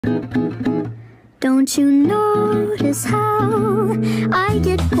Don't you notice how I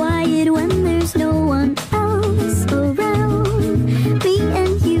get quiet when there's no one else around? Me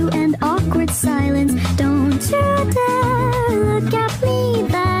and you and awkward silence. Don't you dare look at me